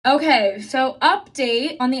Okay, so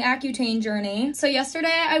update on the Accutane journey. So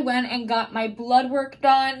yesterday I went and got my blood work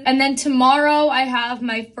done, and then tomorrow I have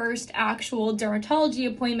my first actual dermatology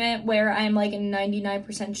appointment where I'm like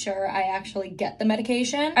 99% sure I actually get the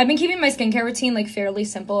medication. I've been keeping my skincare routine like fairly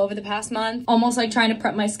simple over the past month, almost like trying to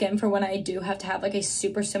prep my skin for when I do have to have like a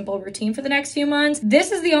super simple routine for the next few months.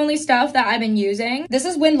 This is the only stuff that I've been using. This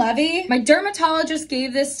is Winlevi. My dermatologist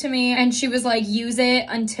gave this to me and she was like, use it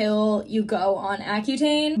until you go on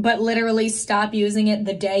Accutane, but literally stop using it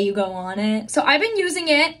the day you go on it. So I've been using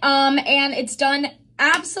it and it's done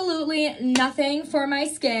absolutely nothing for my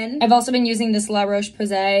skin. I've also been using this La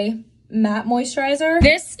Roche-Posay matte moisturizer.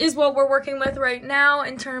 This is what we're working with right now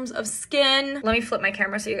in terms of skin. Let me flip my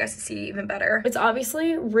camera so you guys can see even better. It's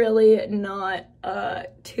obviously really not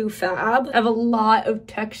too fab. I have a lot of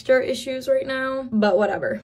texture issues right now, but whatever.